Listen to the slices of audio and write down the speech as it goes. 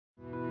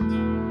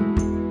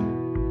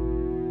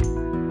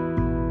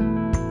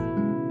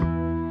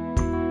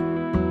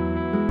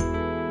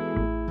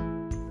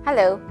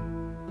Hello.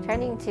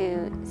 Turning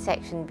to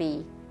Section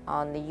B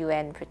on the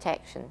UN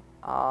protection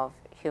of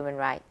human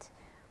rights,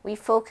 we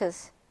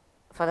focus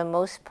for the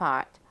most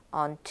part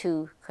on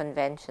two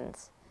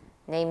conventions,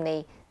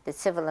 namely the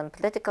Civil and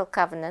Political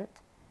Covenant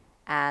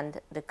and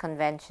the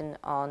Convention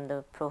on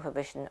the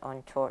Prohibition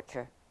on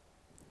Torture.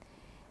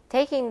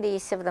 Taking the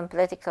Civil and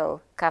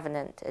Political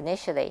Covenant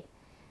initially,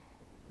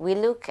 we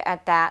look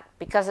at that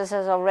because this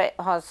has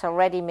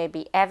already may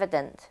be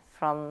evident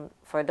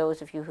for those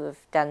of you who have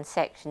done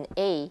Section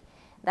A,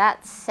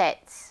 that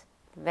sets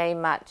very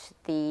much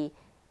the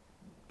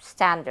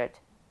standard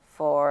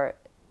for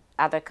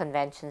other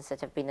conventions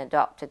that have been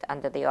adopted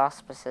under the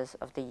auspices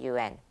of the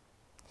UN.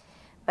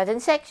 But in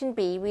Section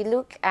B, we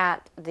look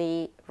at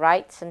the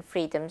rights and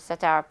freedoms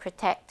that are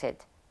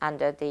protected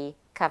under the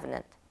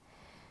Covenant.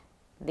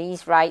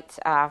 These rights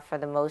are, for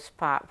the most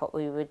part, what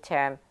we would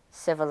term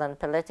civil and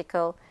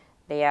political.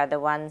 They are the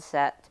ones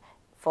that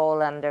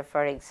fall under,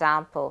 for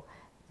example,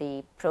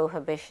 the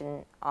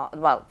prohibition,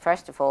 well,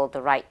 first of all,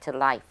 the right to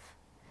life.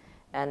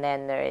 And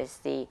then there is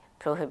the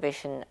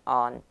prohibition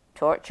on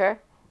torture.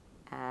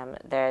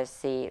 There's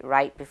the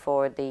right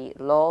before the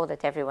law,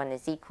 that everyone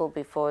is equal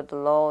before the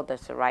law.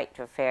 There's the right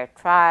to a fair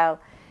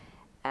trial.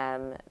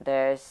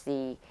 There's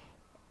a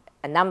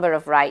number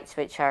of rights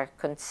which are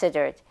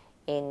considered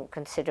in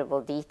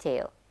considerable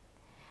detail.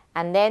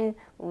 And then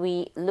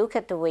we look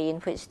at the way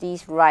in which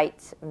these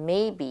rights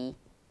may be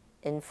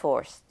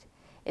enforced.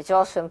 It's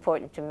also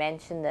important to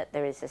mention that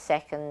there is a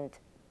second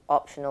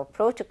optional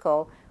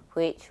protocol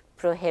which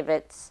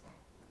prohibits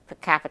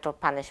capital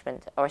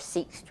punishment or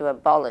seeks to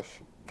abolish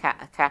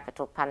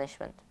capital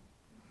punishment.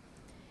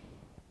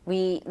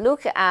 We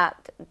look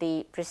at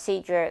the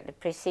procedure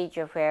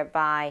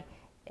whereby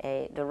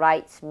the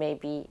rights may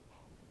be,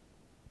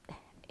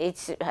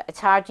 it's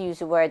hard to use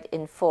the word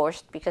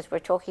enforced because we're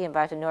talking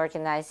about an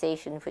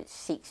organization which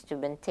seeks to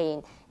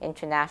maintain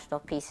international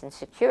peace and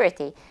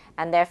security,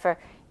 and therefore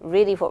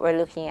really what we're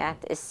looking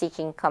at is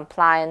seeking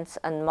compliance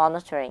and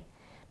monitoring,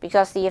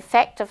 because the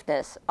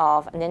effectiveness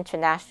of an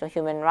international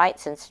human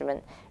rights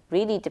instrument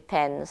really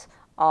depends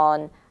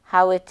on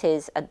how it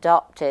is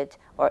adopted,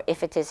 or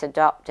if it is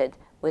adopted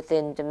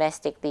within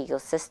domestic legal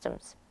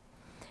systems.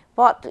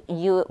 What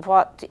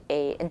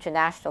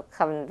international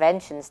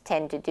conventions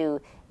tend to do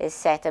is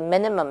set a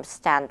minimum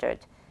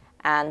standard,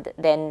 and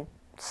then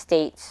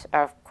states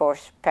are of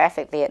course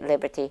perfectly at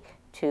liberty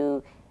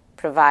to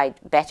provide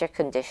better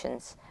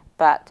conditions,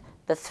 but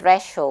the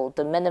threshold,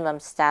 the minimum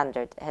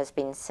standard, has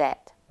been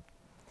set.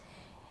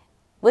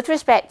 With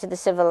respect to the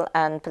Civil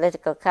and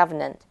Political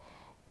Covenant,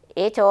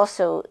 it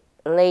also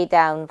laid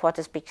down what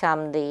has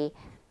become the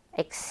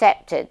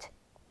accepted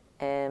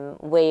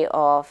way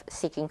of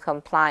seeking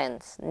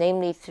compliance,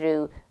 namely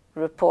through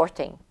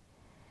reporting.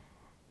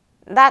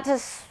 That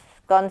has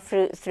gone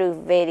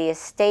through various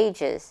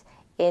stages,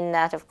 in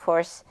that, of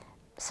course,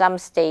 some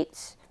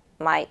states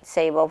might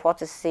say, well,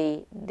 what is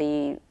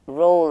the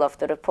role of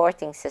the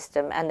reporting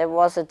system? And there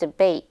was a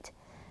debate.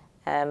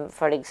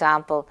 For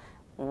example,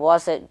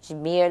 was it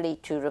merely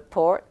to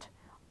report,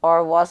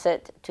 or was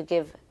it to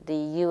give the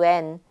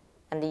UN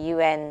and the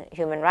UN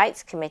Human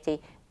Rights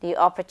Committee the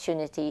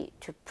opportunity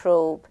to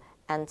probe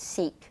and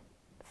seek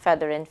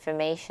further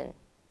information?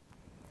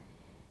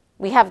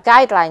 We have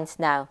guidelines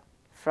now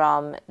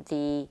from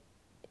the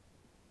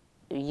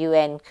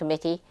UN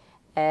Committee,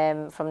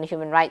 from the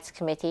Human Rights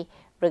Committee,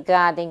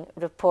 regarding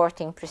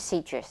reporting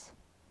procedures.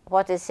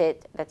 What is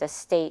it that a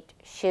state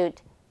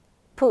should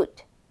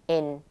put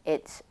in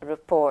its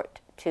report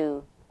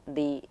to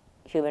the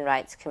Human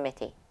Rights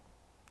Committee?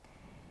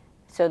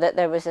 So that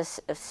there was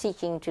a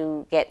seeking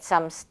to get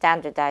some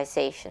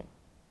standardization.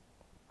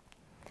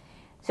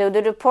 So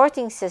the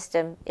reporting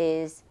system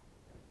is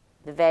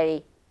the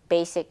very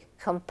basic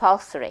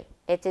compulsory.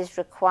 It is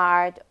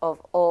required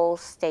of all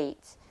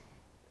states.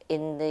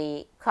 In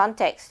the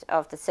context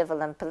of the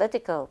Civil and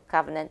Political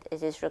Covenant,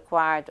 it is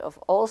required of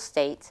all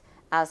states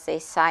as they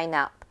sign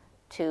up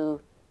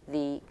to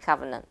the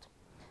covenant.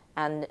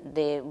 And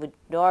they would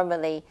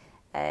normally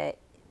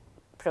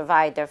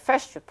provide their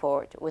first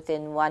report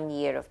within 1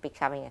 year of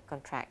becoming a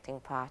contracting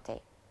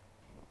party.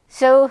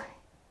 So,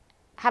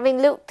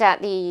 having looked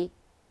at the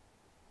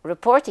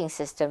reporting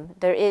system,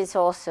 there is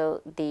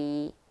also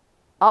the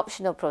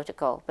optional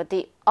protocol, but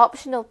the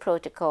optional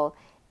protocol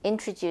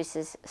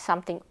introduces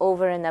something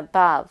over and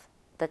above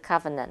the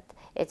covenant.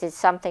 It is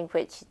something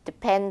which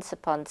depends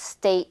upon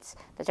states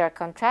that are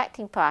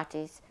contracting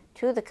parties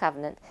to the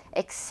covenant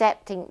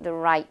accepting the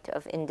right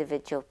of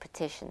individual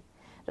petition.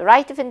 The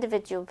right of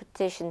individual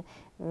petition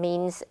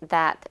means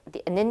that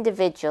an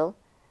individual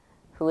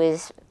who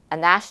is a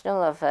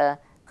national of a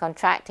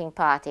contracting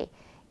party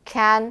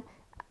can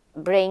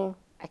bring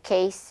a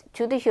case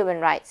to the Human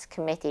Rights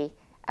Committee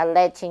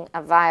alleging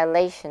a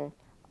violation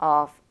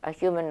of a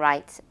human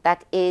rights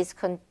that is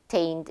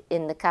contained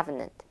in the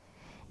covenant.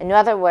 In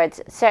other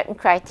words, certain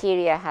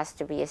criteria has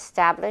to be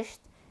established.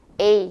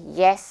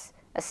 Yes,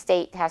 a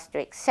state has to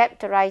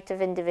accept the right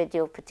of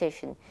individual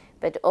petition,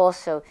 but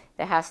also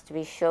there has to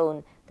be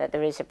shown that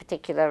there is a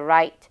particular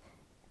right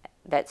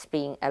that's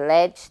being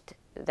alleged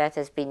that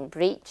has been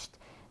breached.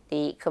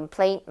 The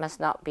complaint must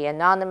not be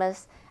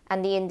anonymous,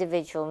 and the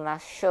individual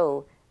must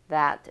show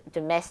that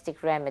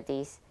domestic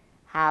remedies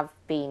have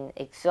been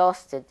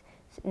exhausted.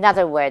 In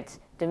other words,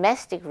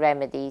 domestic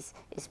remedies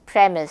is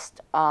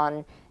premised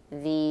on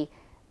the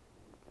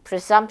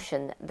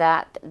presumption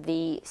that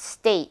the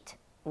state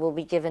will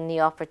be given the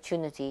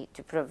opportunity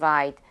to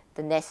provide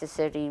the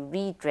necessary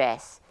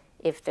redress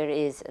if there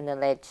is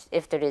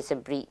a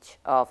breach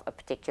of a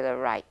particular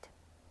right.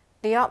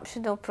 The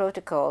optional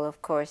protocol,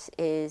 of course,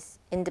 is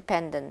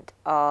independent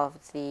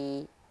of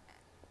the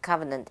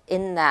covenant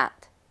in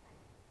that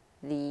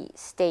the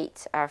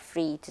states are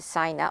free to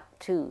sign up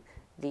to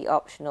the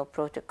optional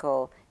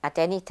protocol at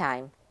any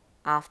time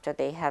after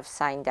they have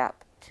signed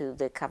up to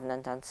the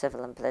Covenant on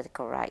Civil and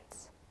Political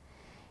Rights.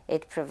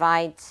 It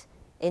provides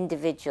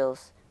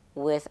individuals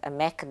with a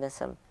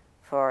mechanism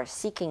for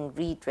seeking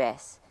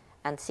redress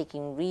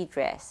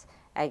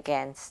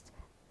against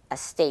a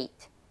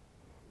state,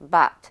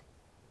 but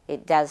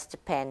it does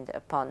depend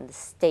upon the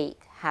state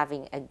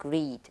having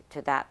agreed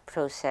to that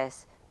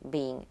process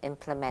being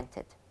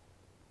implemented.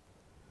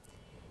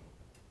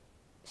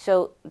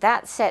 So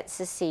that sets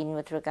the scene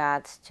with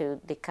regards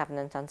to the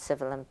Covenant on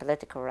Civil and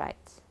Political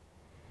Rights.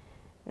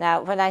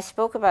 Now, when I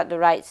spoke about the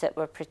rights that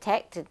were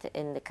protected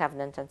in the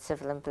Covenant on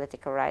Civil and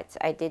Political Rights,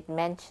 I did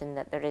mention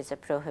that there is a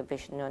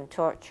prohibition on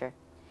torture.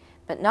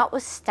 But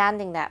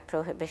notwithstanding that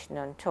prohibition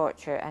on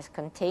torture as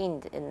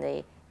contained in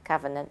the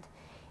Covenant,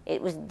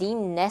 it was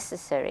deemed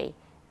necessary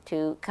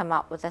to come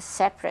up with a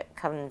separate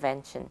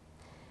convention.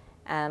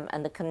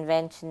 And the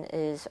convention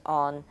is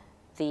on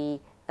the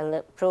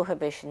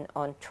prohibition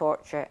on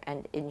torture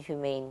and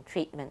inhumane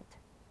treatment.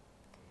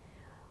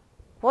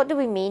 What do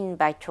we mean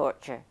by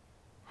torture?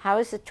 How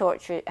is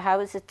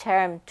the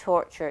term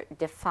torture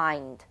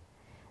defined?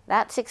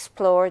 That's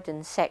explored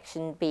in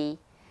Section B,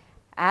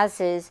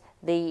 as is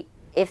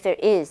if there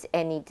is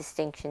any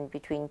distinction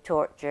between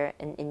torture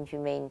and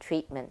inhumane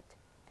treatment.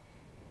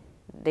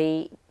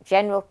 The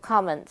general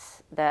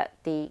comments that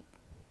the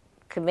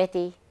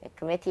Committee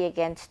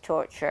Against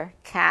Torture,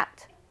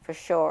 CAT for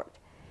short,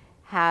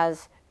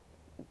 has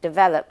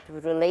developed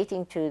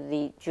relating to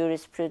the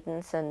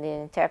jurisprudence and the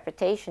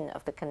interpretation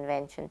of the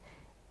Convention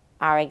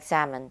are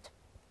examined.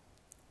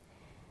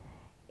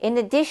 In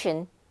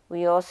addition,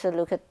 we also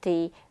look at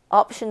the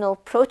optional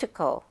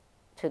protocol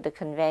to the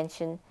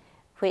Convention,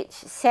 which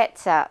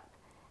sets up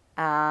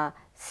a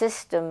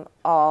system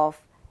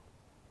of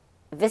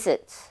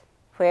visits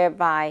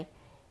whereby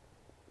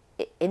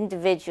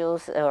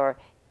individuals or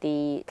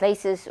the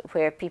places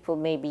where people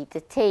may be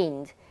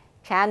detained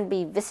can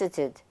be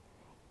visited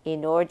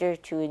in order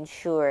to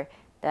ensure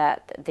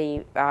that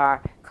they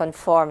are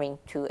conforming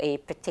to a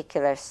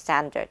particular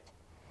standard.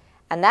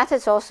 And that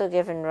has also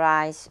given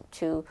rise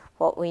to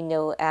what we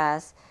know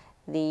as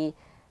the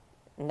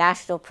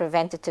National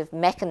Preventative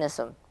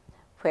Mechanism,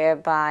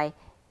 whereby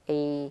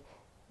the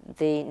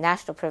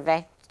National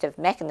Preventative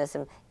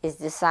Mechanism is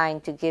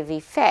designed to give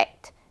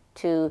effect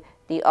to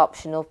the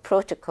optional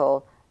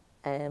protocol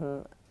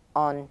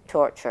on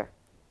torture.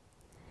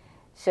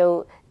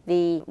 So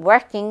the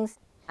workings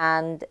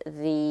and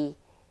the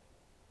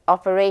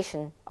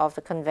operation of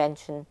the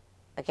Convention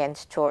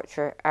Against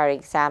Torture are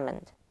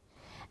examined.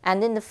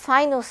 And in the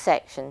final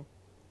section,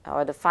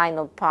 or the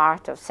final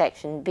part of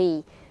Section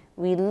B,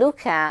 we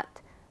look at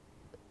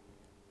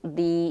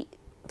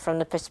from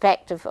the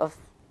perspective of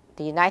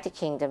the United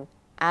Kingdom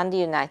and the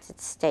United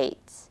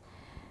States,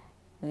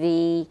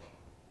 the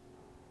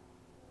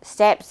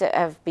steps that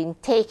have been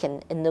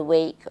taken in the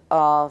wake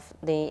of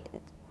the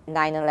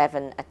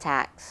 9/11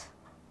 attacks,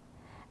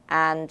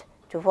 and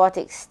to what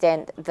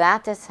extent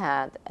that has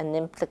had an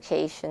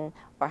implication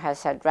or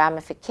has had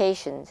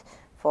ramifications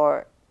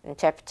for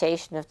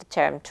interpretation of the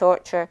term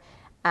torture,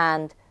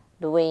 and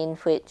the way in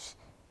which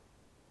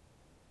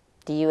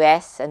the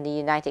US and the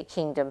United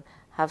Kingdom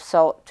have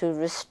sought to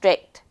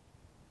restrict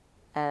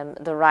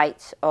the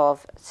rights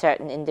of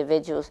certain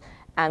individuals.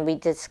 And we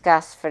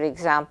discuss, for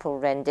example,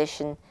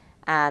 rendition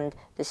and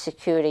the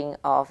securing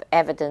of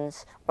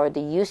evidence or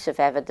the use of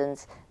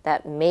evidence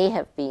that may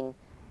have been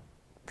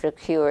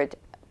procured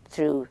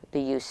through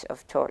the use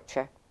of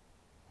torture.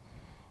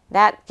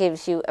 That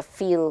gives you a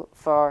feel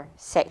for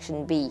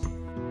Section B.